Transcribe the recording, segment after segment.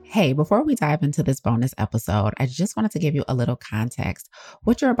Hey, before we dive into this bonus episode, I just wanted to give you a little context.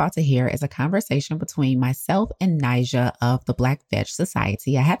 What you're about to hear is a conversation between myself and Naijha of the Black Veg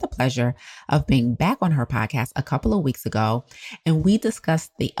Society. I had the pleasure of being back on her podcast a couple of weeks ago, and we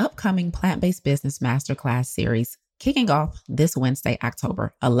discussed the upcoming Plant-Based Business Masterclass series kicking off this Wednesday,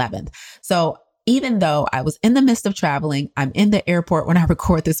 October 11th. So even though I was in the midst of traveling, I'm in the airport when I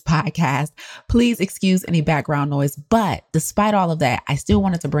record this podcast. Please excuse any background noise. But despite all of that, I still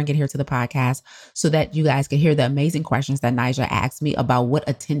wanted to bring it here to the podcast so that you guys could hear the amazing questions that Naijha asked me about what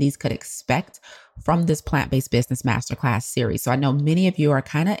attendees could expect from this plant-based business masterclass series. So I know many of you are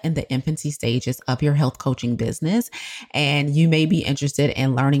kind of in the infancy stages of your health coaching business, and you may be interested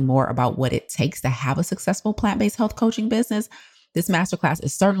in learning more about what it takes to have a successful plant-based health coaching business. This masterclass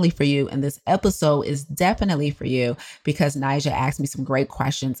is certainly for you, and this episode is definitely for you because Naijha asked me some great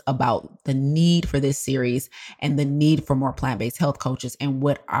questions about the need for this series and the need for more plant-based health coaches and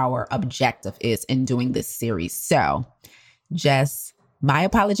what our objective is in doing this series. So just my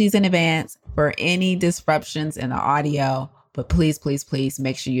apologies in advance for any disruptions in the audio, but please, please, please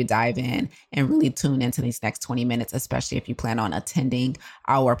make sure you dive in and really tune into these next 20 minutes, especially if you plan on attending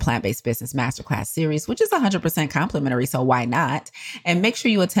our Plant-Based Business Masterclass series, which is 100% complimentary. So why not? And make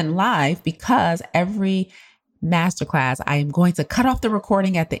sure you attend live because every masterclass, I am going to cut off the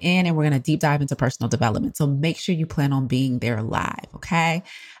recording at the end and we're going to deep dive into personal development. So make sure you plan on being there live. Okay.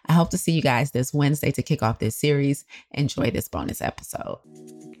 I hope to see you guys this Wednesday to kick off this series. Enjoy this bonus episode.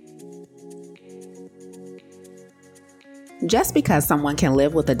 Just because someone can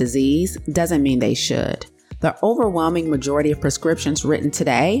live with a disease doesn't mean they should. The overwhelming majority of prescriptions written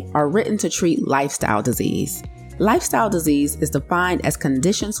today are written to treat lifestyle disease. Lifestyle disease is defined as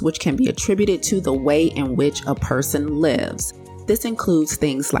conditions which can be attributed to the way in which a person lives. This includes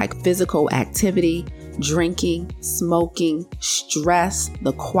things like physical activity, drinking, smoking, stress,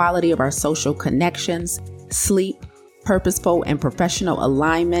 the quality of our social connections, sleep, purposeful and professional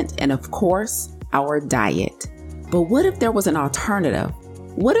alignment, and of course, our diet. But what if there was an alternative?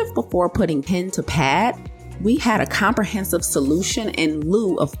 What if before putting pen to pad, we had a comprehensive solution in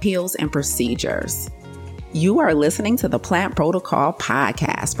lieu of pills and procedures? You are listening to the Plant Protocol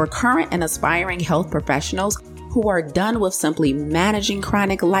podcast for current and aspiring health professionals who are done with simply managing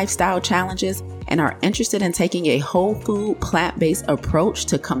chronic lifestyle challenges and are interested in taking a whole food, plant-based approach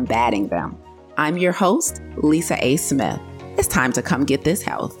to combating them. I'm your host, Lisa A. Smith. It's time to come get this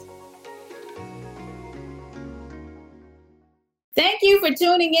health. Thank you for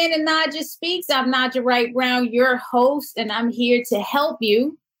tuning in to Naijha Speaks. I'm Naijha Wright Brown, your host, and I'm here to help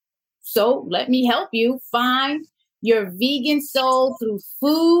you. So let me help you find your vegan soul through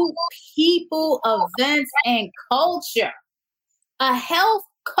food, people, events, and culture. A health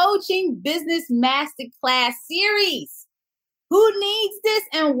coaching business masterclass series. Who needs this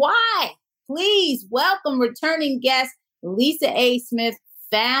and why? Please welcome returning guest Lisa A. Smith,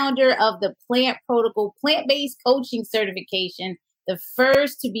 founder of the Plant Protocol Plant-Based Coaching Certification, the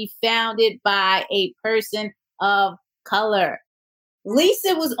first to be founded by a person of color.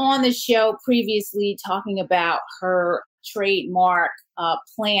 Lisa was on the show previously talking about her trademark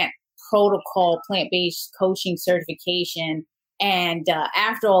Plant Protocol Plant-Based Coaching Certification. And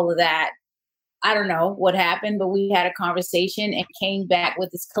after all of that, I don't know what happened, but we had a conversation and came back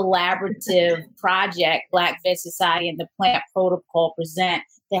with this collaborative project, Black Veg Society and the Plant Protocol present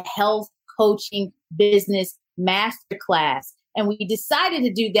the Health Coaching Business Masterclass. And we decided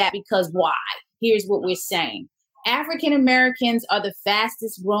to do that because why? Here's what we're saying. African Americans are the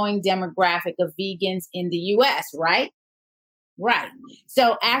fastest growing demographic of vegans in the U.S., right? Right.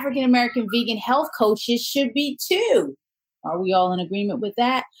 So African American vegan health coaches should be too. Are we all in agreement with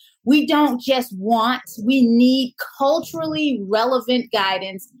that? We don't just want, we need culturally relevant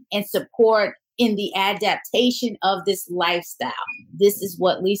guidance and support in the adaptation of this lifestyle. This is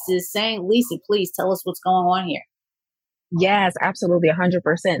what Lisa is saying. Lisa, please tell us what's going on here. Yes, absolutely,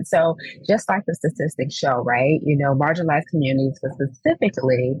 100%. So just like the statistics show, right, marginalized communities, but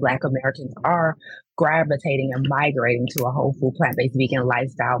specifically Black Americans are gravitating and migrating to a whole food, plant-based vegan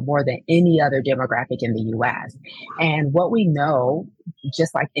lifestyle more than any other demographic in the U.S. And what we know,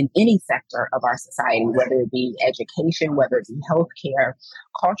 just like in any sector of our society, whether it be education, whether it be healthcare,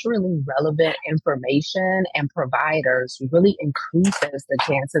 culturally relevant information and providers really increases the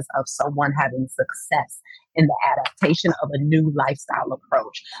chances of someone having success in the adaptation of a new lifestyle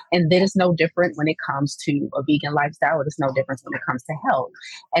approach. And that is no different when it comes to a vegan lifestyle. It is no different when it comes to health.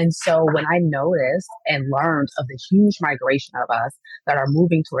 And so when I noticed and learned of the huge migration of us that are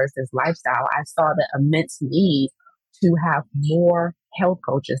moving towards this lifestyle, I saw the immense need to have more health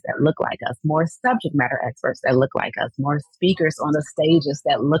coaches that look like us, more subject matter experts that look like us, more speakers on the stages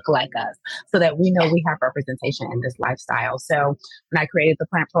that look like us, so that we know we have representation in this lifestyle. So when I created the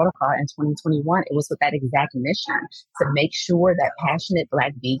Plant Protocol in 2021, it was with that exact mission to make sure that passionate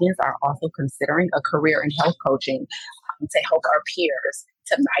Black vegans are also considering a career in health coaching, to help our peers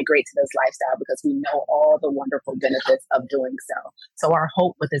to migrate to this lifestyle, because we know all the wonderful benefits of doing so. So our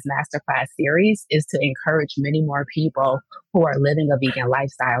hope with this Masterclass series is to encourage many more people who are living a vegan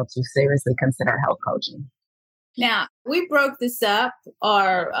lifestyle to seriously consider health coaching. Now, we broke this up,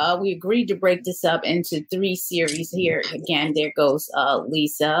 or we agreed to break this up into 3 series here. Again, there goes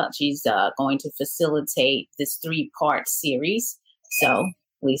Lisa. She's going to facilitate this 3-part series. So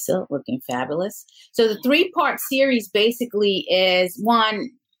Lisa, looking fabulous. So the 3-part series basically is, one,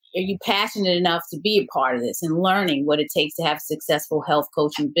 are you passionate enough to be a part of this and learning what it takes to have a successful health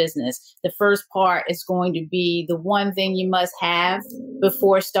coaching business? The first part is going to be the one thing you must have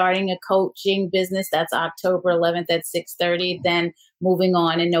before starting a coaching business. That's October 11th at 6:30. Then moving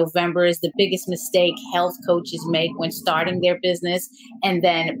on in November is the biggest mistake health coaches make when starting their business. And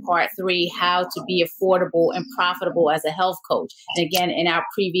then part 3, how to be affordable and profitable as a health coach. And again, in our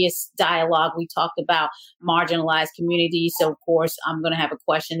previous dialogue, we talked about marginalized communities. So of course, I'm going to have a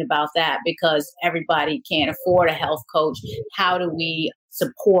question about that, because everybody can't afford a health coach. How do we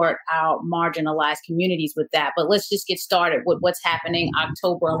support our marginalized communities with that? But let's just get started with what's happening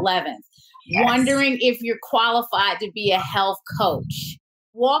October 11th. Yes. Wondering if you're qualified to be a health coach.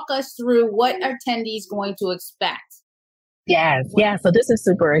 Walk us through what attendees going to expect. Yes. Yeah. So this is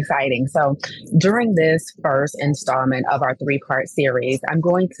super exciting. So during this first installment of our 3-part series, I'm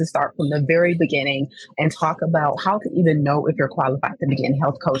going to start from the very beginning and talk about how to even know if you're qualified to begin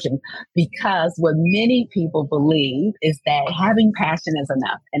health coaching. Because what many people believe is that having passion is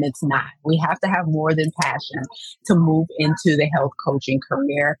enough, and it's not. We have to have more than passion to move into the health coaching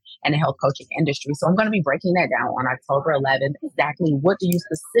career and the health coaching industry. So I'm going to be breaking that down on October 11th. Exactly what do you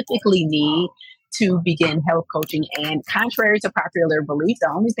specifically need to begin health coaching? And contrary to popular belief, the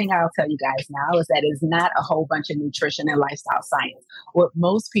only thing I'll tell you guys now is that it's not a whole bunch of nutrition and lifestyle science. What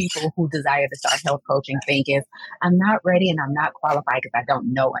most people who desire to start health coaching think is, I'm not ready and I'm not qualified because I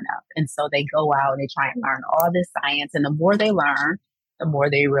don't know enough. And so they go out and they try and learn all this science. And the more they learn, the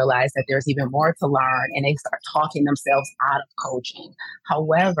more they realize that there's even more to learn, and they start talking themselves out of coaching.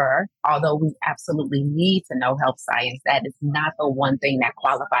 However, although we absolutely need to know health science, that is not the one thing that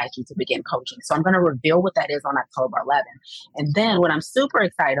qualifies you to begin coaching. So I'm going to reveal what that is on October 11th. And then what I'm super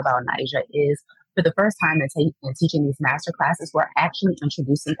excited about, Naijha, is for the first time in teaching these master classes, we're actually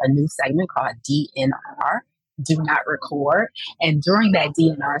introducing a new segment called DNR. Do not record. And during that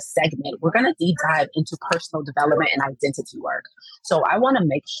DNR segment, we're going to deep dive into personal development and identity work. So I want to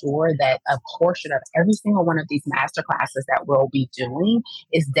make sure that a portion of every single one of these master classes that we'll be doing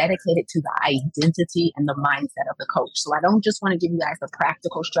is dedicated to the identity and the mindset of the coach. So I don't just want to give you guys the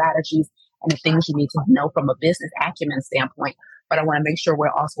practical strategies and the things you need to know from a business acumen standpoint, but I want to make sure we're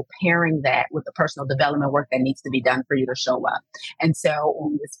also pairing that with the personal development work that needs to be done for you to show up. And so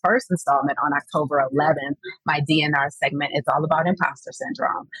on this first installment on October 11th, my DNR segment is all about imposter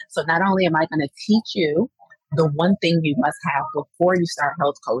syndrome. So not only am I going to teach you the one thing you must have before you start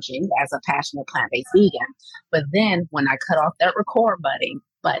health coaching as a passionate plant-based vegan, but then when I cut off that record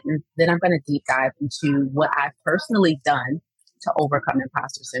button, then I'm going to deep dive into what I've personally done to overcome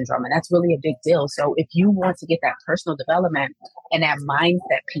imposter syndrome. And that's really a big deal. So if you want to get that personal development and that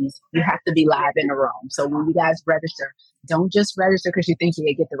mindset piece, you have to be live in the room. So when you guys register, don't just register because you think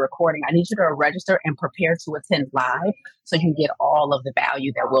you get the recording. I need you to register and prepare to attend live so you can get all of the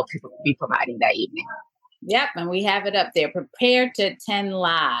value that we'll be providing that evening. Yep, and we have it up there. Prepare to attend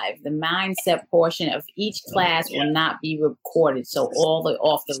live. The mindset portion of each class will not be recorded. So all the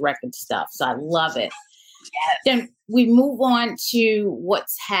off the record stuff. So I love it. Yes. Then we move on to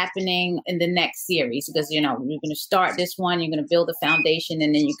what's happening in the next series, because, you're going to start this one, you're going to build a foundation,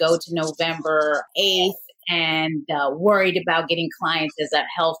 and then you go to November 8th and worried about getting clients as a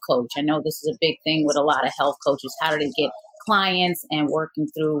health coach. I know this is a big thing with a lot of health coaches. How do they get clients and working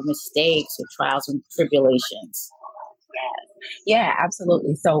through mistakes or trials and tribulations? Yeah,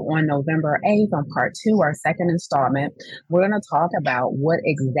 absolutely. So on November 8th, on part 2, our second installment, we're going to talk about what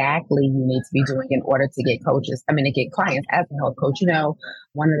exactly you need to be doing in order to get to get clients as a health coach.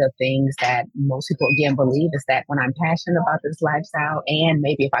 One of the things that most people, again, believe is that when I'm passionate about this lifestyle, and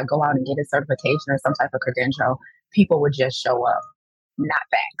maybe if I go out and get a certification or some type of credential, people would just show up. not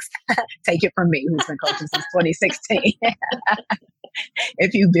facts. Take it from me, who's been coaching since 2016.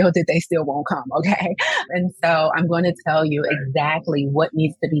 If you build it, they still won't come. Okay. And so I'm going to tell you exactly what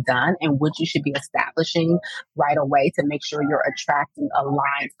needs to be done and what you should be establishing right away to make sure you're attracting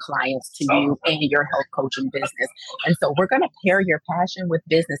aligned clients to you and your health coaching business. And so we're going to pair your passion with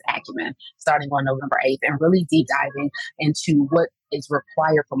business acumen starting on November 8th and really deep diving into what is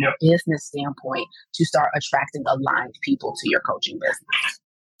required from a business standpoint to start attracting aligned people to your coaching business.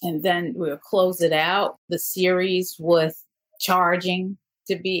 And then we'll close it out, the series, with charging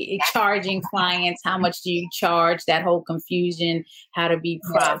clients. How much do you charge? That whole confusion, how to be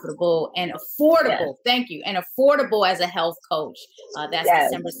profitable and affordable. Thank you. And affordable as a health coach. That's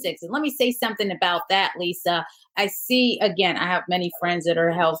December 6th. And let me say something about that, Lisa. I see, again, I have many friends that are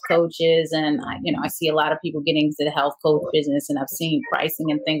health coaches, and I see a lot of people getting into the health coach business, and I've seen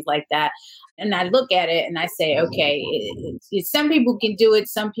pricing and things like that. And I look at it and I say, okay, some people can do it,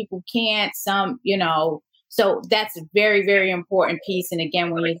 some people can't, so that's a very, very important piece. And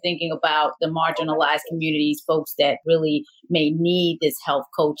again, when you're thinking about the marginalized communities, folks that really may need this health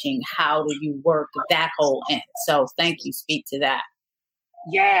coaching, how do you work that whole end? So thank you. Speak to that.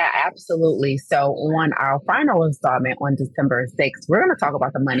 Yeah, absolutely. So on our final installment on December 6th, we're going to talk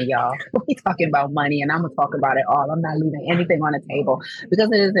about the money, y'all. We're talking about money, and I'm going to talk about it all. I'm not leaving anything on the table because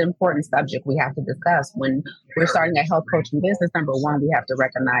it is an important subject we have to discuss. When we're starting a health coaching business, number one, we have to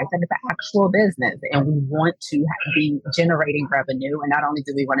recognize that it's an actual business, and we want to be generating revenue. And not only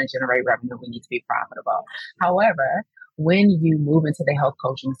do we want to generate revenue, we need to be profitable. However, when you move into the health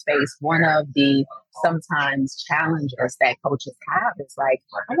coaching space, one of the sometimes challenges that coaches have is like,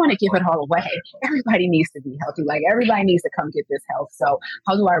 I want to give it all away. Everybody needs to be healthy. Like everybody needs to come get this health. So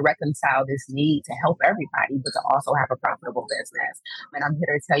how do I reconcile this need to help everybody, but to also have a profitable business? And I'm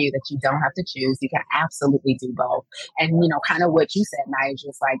here to tell you that you don't have to choose. You can absolutely do both. And, kind of what you said, Naijha,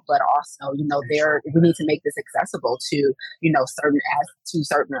 is like, but also, we need to make this accessible to,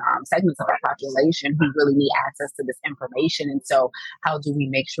 certain segments of our population who really need access to this information. And so how do we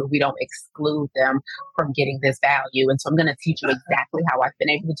make sure we don't exclude them from getting this value? And so I'm going to teach you exactly how I've been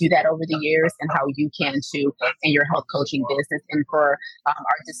able to do that over the years and how you can too in your health coaching business. And for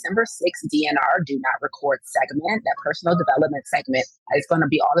our December 6th DNR Do Not Record segment, that personal development segment is going to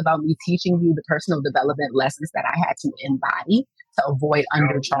be all about me teaching you the personal development lessons that I had to embody to avoid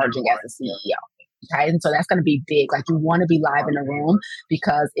undercharging as a CEO. Okay. And so that's going to be big. Like, you want to be live in a room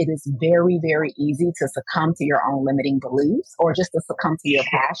because it is very, very easy to succumb to your own limiting beliefs or just to succumb to your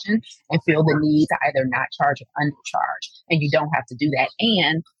passion and feel the need to either not charge or undercharge. And you don't have to do that.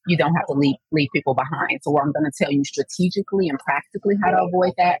 And you don't have to leave people behind. So I'm going to tell you strategically and practically how to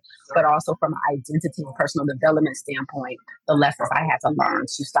avoid that, but also from an identity and personal development standpoint, the lessons I had to learn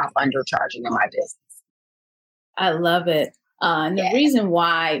to stop undercharging in my business. I love it. And the reason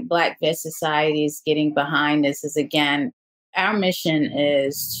why Black Vet Society is getting behind this is, again, our mission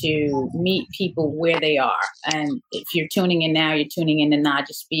is to meet people where they are. And if you're tuning in now, you're tuning in to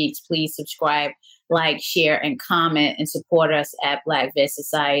Naijha Speaks. Please subscribe, like, share, and comment, and support us at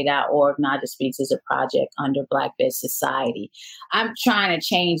blackvetsociety.org. Naijha Speaks is a project under Black Vet Society. I'm trying to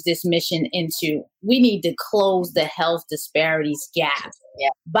change this mission into, we need to close the health disparities gap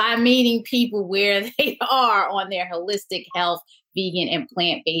by meeting people where they are on their holistic health, vegan, and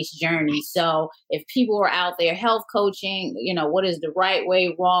plant-based journey. So if people are out there health coaching, what is the right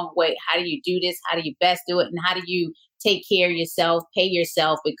way, wrong way? How do you do this? How do you best do it? And how do you take care of yourself, pay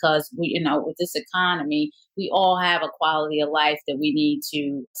yourself? Because with this economy, we all have a quality of life that we need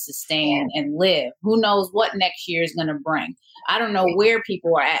to sustain and live. Who knows what next year is going to bring? I don't know where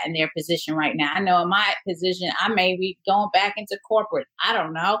people are at in their position right now. I know in my position, I may be going back into corporate. I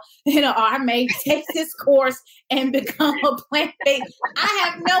don't know. Or I may take this course and become a plant-based. I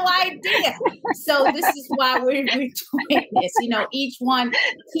have no idea. So this is why we're doing this. Each one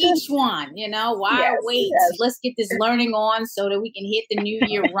teach one. Why wait? Yes. Let's get this learning on so that we can hit the new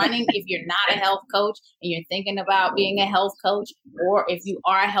year running. If you're not a health coach and you're thinking about being a health coach, or if you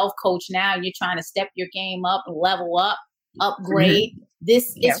are a health coach now and you're trying to step your game up and level up, upgrade.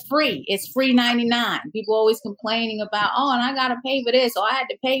 This is free. It's free 99. People always complaining about, and I got to pay for this, or I had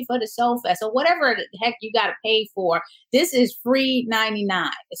to pay for the sofa. So whatever the heck you got to pay for, this is free 99.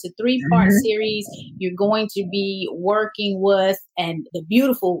 It's a 3-part series. You're going to be working with, and the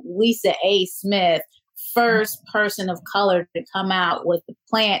beautiful Lisa A. Smith, first person of color to come out with the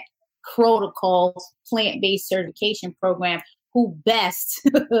plant protocols, plant-based certification program. Who best?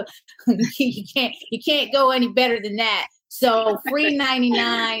 You can't go any better than that. So free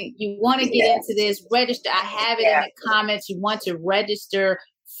 99. You want to get into this, register. I have it in the comments. You want to register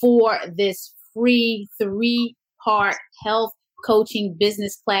for this free 3-part health coaching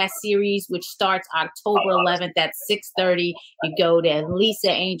business class series, which starts October 11th at 6:30. You go to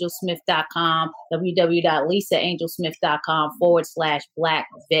lisaangelsmith.com, www.lisaangelsmith.com/Black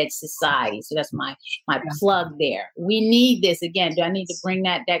Veg Society. So that's my plug there. We need this. Again, do I need to bring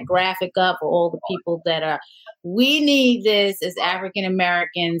that graphic up for all the people that are, we need this as African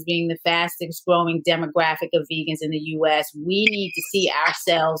Americans being the fastest growing demographic of vegans in the US. We need to see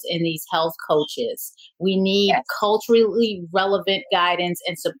ourselves in these health coaches. We need culturally relevant guidance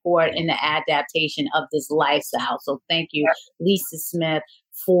and support in the adaptation of this lifestyle. So thank you, Lisa Smith,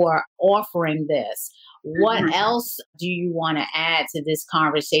 for offering this. What else do you want to add to this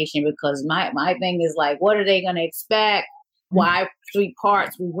conversation? Because my thing is like, what are they going to expect? Why 3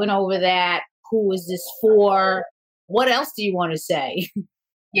 parts? We went over that. Who is this for? What else do you want to say?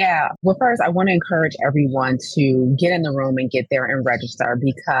 Yeah. Well, first, I want to encourage everyone to get in the room and get there and register,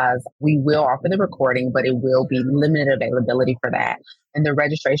 because we will offer the recording, but it will be limited availability for that. And the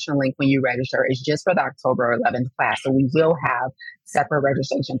registration link when you register is just for the October 11th class. So we will have separate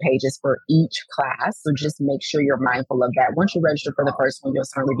registration pages for each class. So just make sure you're mindful of that. Once you register for the first one, you'll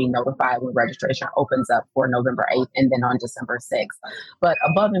certainly be notified when registration opens up for November 8th and then on December 6th. But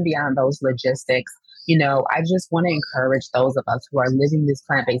above and beyond those logistics, I just want to encourage those of us who are living this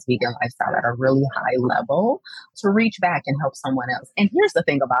plant-based vegan lifestyle at a really high level to reach back and help someone else. And here's the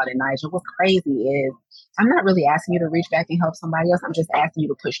thing about it, Naijha. What's crazy is I'm not really asking you to reach back and help somebody else. I'm just asking you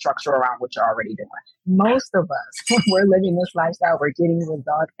to put structure around what you're already doing. Most of us, when we're living this lifestyle, we're getting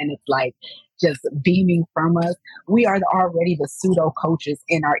results and it's like just beaming from us. We are already the pseudo coaches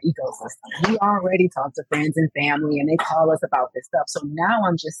in our ecosystem. We already talk to friends and family and they call us about this stuff. So now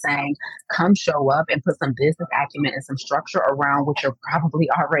I'm just saying, come show up and put some business acumen and some structure around what you're probably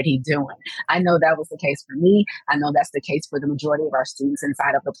already doing. I know that was the case for me. I know that's the case for the majority of our students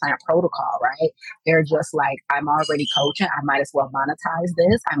inside of the plant protocol, right? They're just like, I'm already coaching. I might as well monetize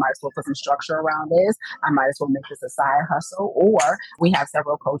this. I might as well put some structure around this. I might as well make this a side hustle. Or we have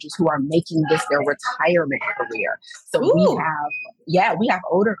several coaches who are making this their retirement career. So we have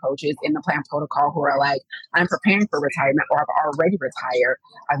older coaches in the plant protocol who are like, I'm preparing for retirement or I've already retired.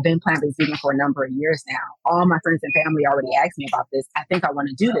 I've been plant-based vegan for a number of years now. All my friends and family already asked me about this. I think I want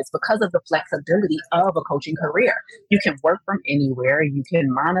to do this because of the flexibility of a coaching career. You can work from anywhere. You can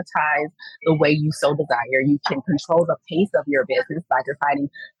monetize the way you so desire. You can control the pace of your business by deciding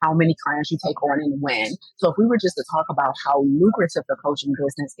how many clients you take on and when. So if we were just to talk about how lucrative the coaching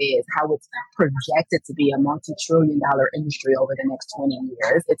business is, how it's projected to be a multi-trillion-dollar industry over the next 20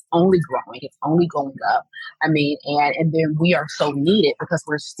 years, it's only growing. It's only going up. I mean, and then we are so needed because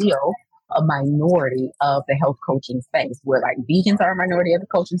we're still a minority of the health coaching space. We're like vegans are a minority of the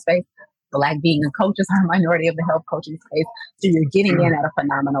coaching space. Black vegan coaches are a minority of the health coaching space. So you're getting in at a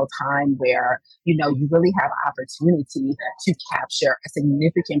phenomenal time where, you really have opportunity to capture a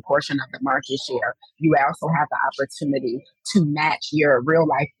significant portion of the market share. You also have the opportunity to match your real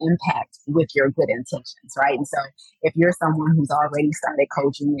life impact with your good intentions, right? And so if you're someone who's already started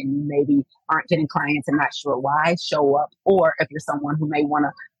coaching and you maybe aren't getting clients and not sure why, show up. Or if you're someone who may want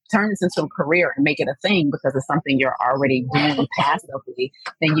to turn this into a career and make it a thing because it's something you're already doing passively,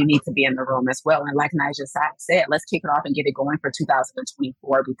 then you need to be in the room as well. And like Naijha said, let's kick it off and get it going for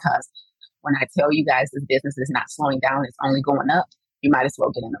 2024, because when I tell you guys this business is not slowing down, it's only going up, you might as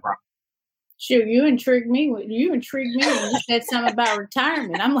well get in the room. Shoot, you intrigued me when you said something about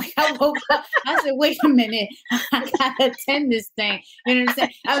retirement. I'm like, I woke up. I said, wait a minute, I gotta attend this thing. You know what I'm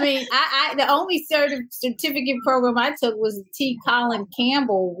saying? I mean, I the only certificate program I took was the T. Colin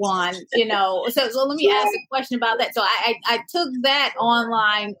Campbell one. So let me ask a question about that. So I took that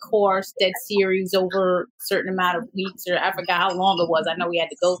online course, that series over a certain amount of weeks, or I forgot how long it was. I know we had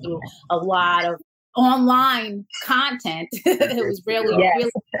to go through a lot of online content. It was really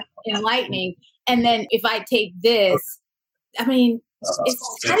enlightening. And then if I take this, I mean,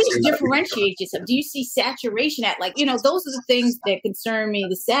 how do you differentiate yourself? Do you see saturation at those are the things that concern me,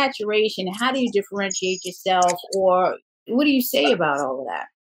 the saturation. How do you differentiate yourself, or what do you say about all of that?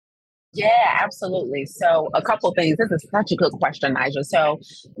 Yeah, absolutely. So a couple things. This is such a good question, Naijha. So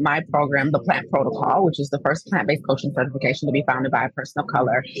my program, the Plant Protocol, which is the first plant-based coaching certification to be founded by a person of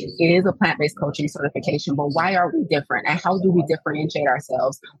color, it is a plant-based coaching certification. But why are we different? And how do we differentiate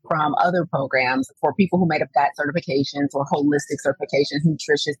ourselves from other programs for people who might have got certifications or holistic certifications,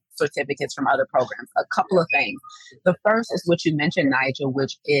 nutrition certificates from other programs? A couple of things. The first is what you mentioned, Naijha,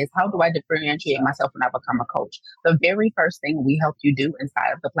 which is how do I differentiate myself when I become a coach? The very first thing we help you do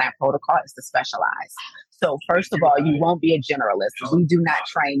inside of the Plant Protocol is to specialize. So first of all, you won't be a generalist. We do not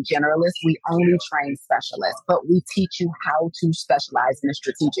train generalists. We only train specialists, but we teach you how to specialize in a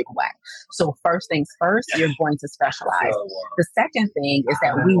strategic way. So first things first, you're going to specialize. The second thing is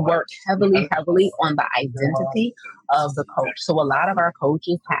that we work heavily on the identity of the coach. So a lot of our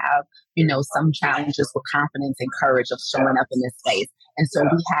coaches have, some challenges with confidence and courage of showing up in this space. And so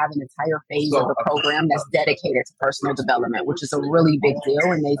we have an entire phase of the program that's dedicated to personal development, which is a really big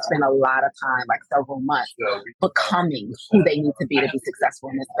deal. And they spend a lot of time, like several months, becoming who they need to be successful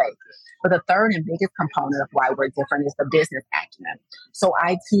in this space. But the third and biggest component of why we're different is the business acumen. So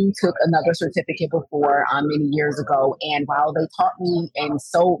I too took another certificate before many years ago. And while they taught me and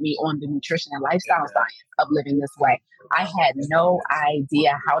sold me on the nutrition and lifestyle science of living this way, I had no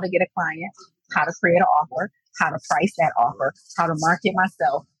idea how to get a client, how to create an offer, how to price that offer, how to market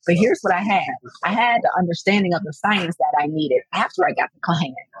myself. But here's what I had. I had the understanding of the science that I needed after I got the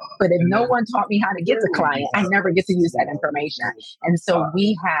client. But if no one taught me how to get the client, I never get to use that information. And so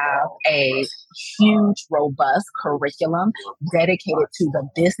we have a huge, robust curriculum dedicated to the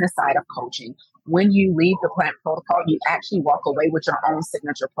business side of coaching. When you leave the plant protocol, you actually walk away with your own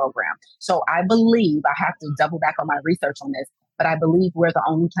signature program. So I believe, I have to double back on my research on this, but I believe we're the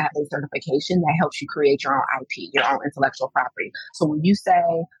only plant-based certification that helps you create your own IP, your own intellectual property. So when you say,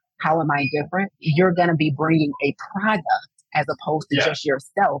 how am I different? You're going to be bringing a product as opposed to just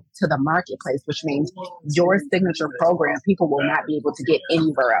yourself to the marketplace, which means your signature program, people will not be able to get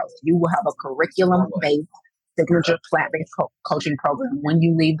anywhere else. You will have a curriculum-based signature plant-based coaching program when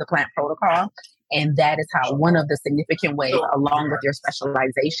you leave the plant protocol. And that is how one of the significant ways, along with your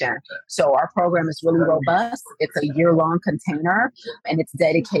specialization. So our program is really robust. It's a year-long container, and it's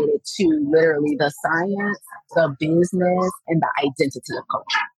dedicated to literally the science, the business, and the identity of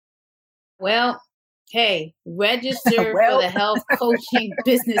coaching. Well, hey, register for the Health Coaching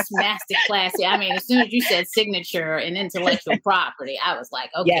Business Masterclass. I mean, as soon as you said signature and intellectual property, I was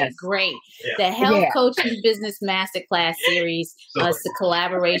like, okay, great. The Health Coaching Business Masterclass series is a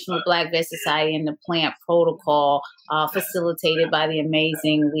collaboration with Black Vet Society and the Plant Protocol, facilitated by the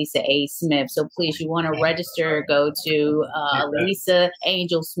amazing Lisa A. Smith. So please, you want to register, go to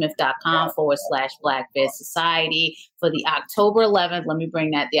lisaangelsmith.com/Black Vet Society for the October 11th. Let me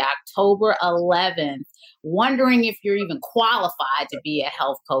bring that, the October 11th. Wondering if you're even qualified to be a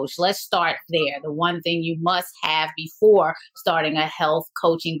health coach. Let's start there. The one thing you must have before starting a health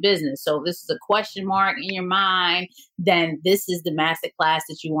coaching business. So if this is a question mark in your mind, then this is the masterclass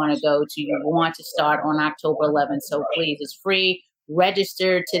that you want to go to. You want to start on October 11th. So please, it's free.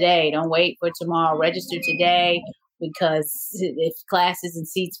 Register today. Don't wait for tomorrow. Register today, because if classes and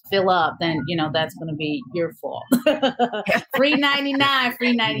seats fill up, then, that's going to be your fault. Free 99.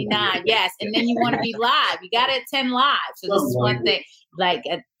 Yes. And then you want to be live. You got to attend live. So this is one thing,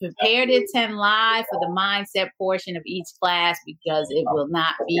 prepare to attend live for the mindset portion of each class, because it will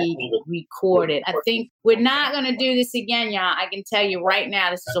not be recorded. I think we're not going to do this again, y'all. I can tell you right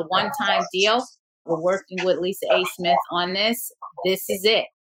now, this is a one-time deal. We're working with Lisa A. Smith on this. This is it.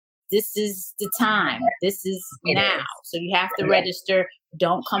 This is the time. This is now. So you have to register.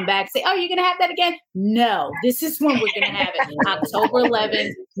 Don't come back and say, oh, you're going to have that again? No, this is when we're going to have it. October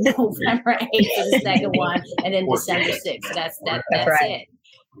 11th, November 8th for the second one, and then December 6th. So that's right. It.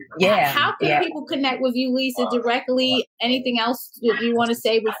 Yeah. How can people connect with you, Lisa, directly? Anything else that you want to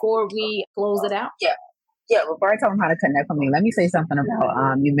say before we close it out? Yeah, before I tell them how to connect with me, let me say something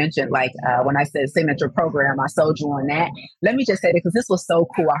about, you mentioned when I said signature program, I sold you on that. Let me just say that because this was so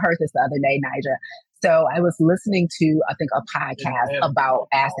cool. I heard this the other day, Naijha. So I was listening to, I think, a podcast about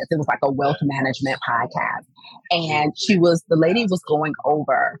assets. It was like a wealth management podcast. And the lady was going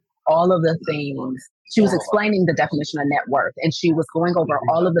over all of the things. She was explaining the definition of net worth, and she was going over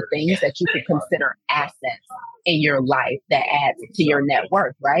all of the things that you could consider assets in your life that adds to your net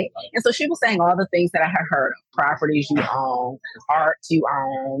worth, right? And so she was saying all the things that I had heard: properties you own, art you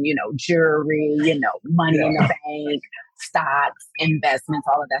own, jewelry, money in the bank, stocks, investments,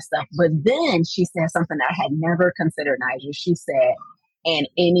 all of that stuff. But then she said something that I had never considered, Naijha. She said, and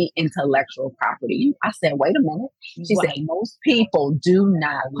any intellectual property. I said, wait a minute. She said, most people do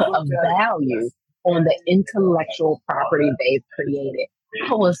not put a value on the intellectual property they've created.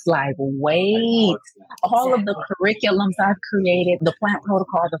 I was like, wait, all of the curriculums I've created, the plant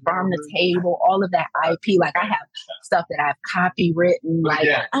protocol, the farm to table, all of that IP, I have stuff that I've copywritten,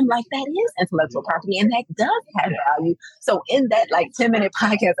 I'm like, that is intellectual property, and that does have value. So in that 10-minute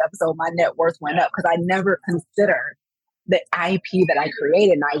podcast episode, my net worth went up because I never considered the IP that I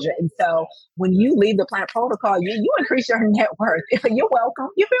created, Naijha. And so when you leave the plant protocol, you increase your net worth. You're welcome.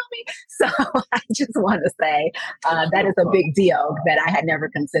 You feel me? So I just want to say that is a big deal that I had never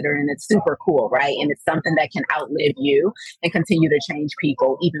considered. And it's super cool, right? And it's something that can outlive you and continue to change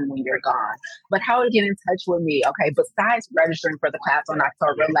people even when you're gone. But how to get in touch with me? Okay, besides registering for the class on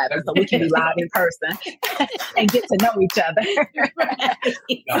October 11th, so we can be live in person and get to know each other.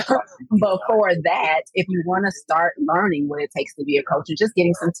 Before that, if you want to start learning what it takes to be a coach and just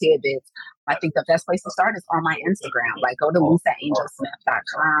getting some tidbits, I think the best place to start is on my Instagram. Like, go to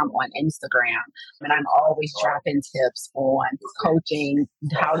LisaAngelSmith.com on Instagram. And I'm always dropping tips on coaching,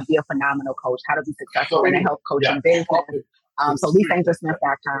 how to be a phenomenal coach, how to be successful in a health coaching business. So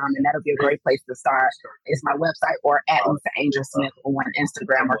LisaAngelSmith.com, and that'll be a great place to start. It's my website, or at Lisa Angel Smith on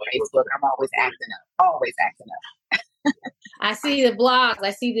Instagram or Facebook. I'm always acting up. I see the blogs,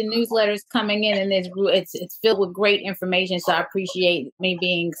 I see the newsletters coming in, and it's filled with great information. So I appreciate me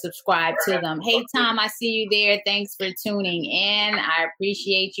being subscribed to them. Hey, Tom, I see you there. Thanks for tuning in. I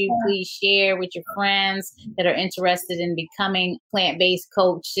appreciate you. Please share with your friends that are interested in becoming plant-based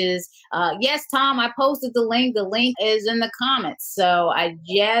coaches. Yes, Tom, I posted the link. The link is in the comments. So I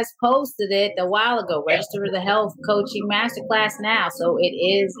just posted it a while ago. Register for the Health Coaching Masterclass now. So it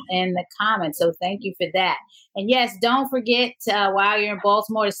is in the comments. So thank you for that. And yes, don't forget while you're in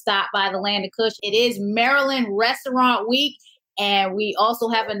Baltimore to stop by the Land of Kush. It is Maryland Restaurant Week. And we also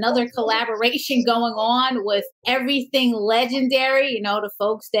have another collaboration going on with Everything Legendary, the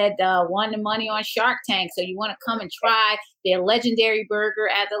folks that won the money on Shark Tank. So you want to come and try their legendary burger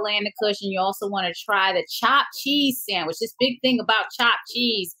at the Land of Kush. And you also want to try the chopped cheese sandwich. This big thing about chopped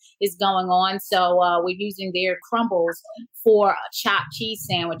cheese is going on. So we're using their crumbles for chopped cheese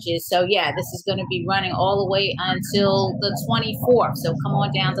sandwiches. So yeah, this is going to be running all the way until the 24th. So come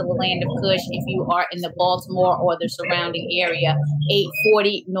on down to the Land of Kush if you are in the Baltimore or the surrounding area,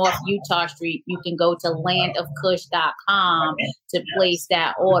 840 North Utah Street. You can go to landofkush.com to place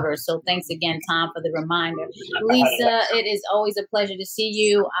that order. So thanks again, Tom, for the reminder. Lisa, it is always a pleasure to see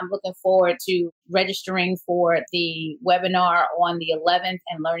you. I'm looking forward to registering for the webinar on the 11th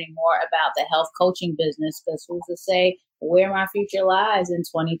and learning more about the health coaching business, because who's to say where my future lies in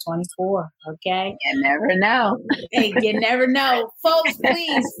 2024. Okay. You never know. Hey, you never know. Folks,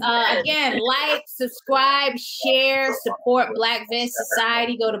 please, again, like, subscribe, share, support Black Veg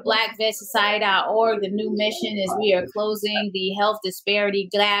Society. Go to blackvegsociety.org. The new mission is we are closing the health disparity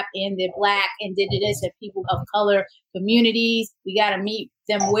gap in the Black, Indigenous, and people of color communities. We got to meet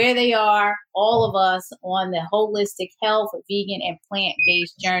them where they are, all of us, on the holistic health, vegan, and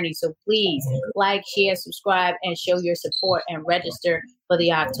plant-based journey. So please like, share, subscribe, and show your support and register for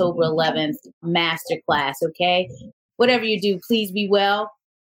the October 11th Masterclass, okay? Whatever you do, please be well,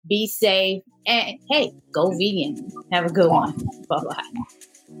 be safe, and hey, go vegan. Have a good one. Bye-bye.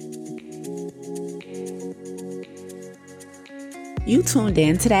 You tuned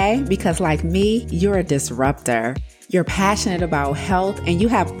in today because, like me, you're a disruptor. You're passionate about health and you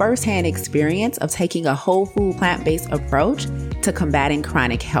have firsthand experience of taking a whole food plant-based approach to combating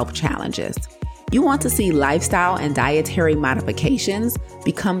chronic health challenges. You want to see lifestyle and dietary modifications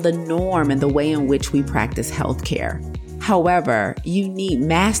become the norm in the way in which we practice healthcare. However, you need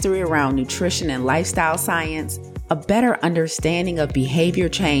mastery around nutrition and lifestyle science, a better understanding of behavior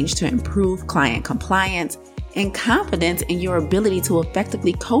change to improve client compliance, and confidence in your ability to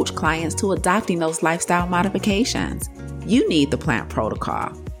effectively coach clients to adopting those lifestyle modifications. You need the Plant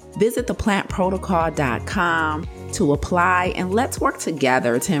Protocol. Visit theplantprotocol.com to apply, and let's work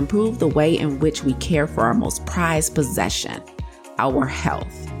together to improve the way in which we care for our most prized possession, our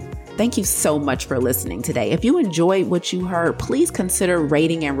health. Thank you so much for listening today. If you enjoyed what you heard, please consider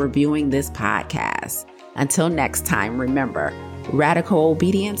rating and reviewing this podcast. Until next time, remember, radical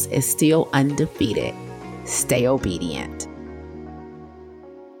obedience is still undefeated. Stay obedient.